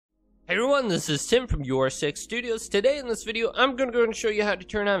Hey everyone, this is Tim from YourSixGaming. Today in this video, I'm going to go and show you how to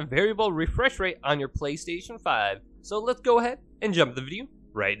turn on variable refresh rate on your PlayStation 5. So let's go ahead and jump the video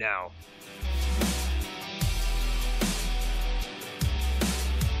right now.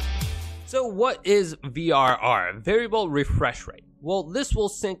 So what is VRR, variable refresh rate? Well, this will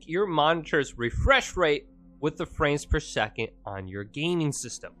sync your monitor's refresh rate with the frames per second on your gaming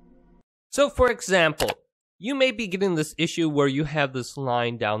system. So for example, you may be getting this issue where you have this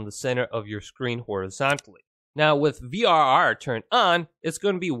line down the center of your screen horizontally. Now with VRR turned on, it's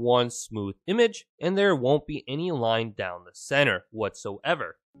going to be one smooth image and there won't be any line down the center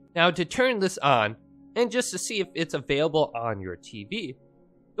whatsoever. Now to turn this on, and just to see if it's available on your TV,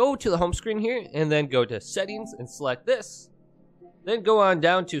 go to the home screen here and then go to settings and select this. Then go on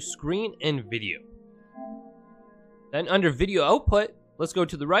down to screen and video. Then under video output, let's go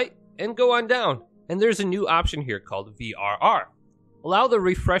to the right and go on down. And there's a new option here called VRR. Allow the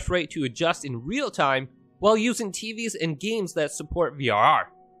refresh rate to adjust in real time while using TVs and games that support VRR.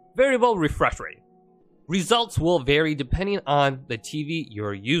 Variable refresh rate. Results will vary depending on the TV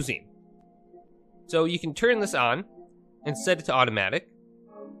you're using. So you can turn this on and set it to automatic.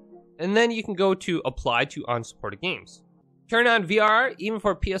 And then you can go to apply to unsupported games. Turn on VRR even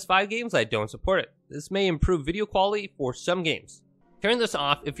for PS5 games that don't support it. This may improve video quality for some games. Turn this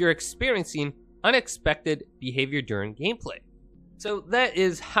off if you're experiencing unexpected behavior during gameplay. So that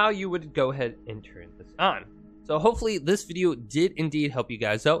is how you would go ahead and turn this on. So hopefully this video did indeed help you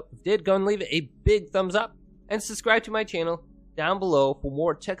guys out. If it did, go and leave it a big thumbs up and subscribe to my channel down below for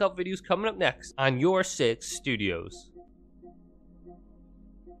more tech help videos coming up next on YourSixGaming.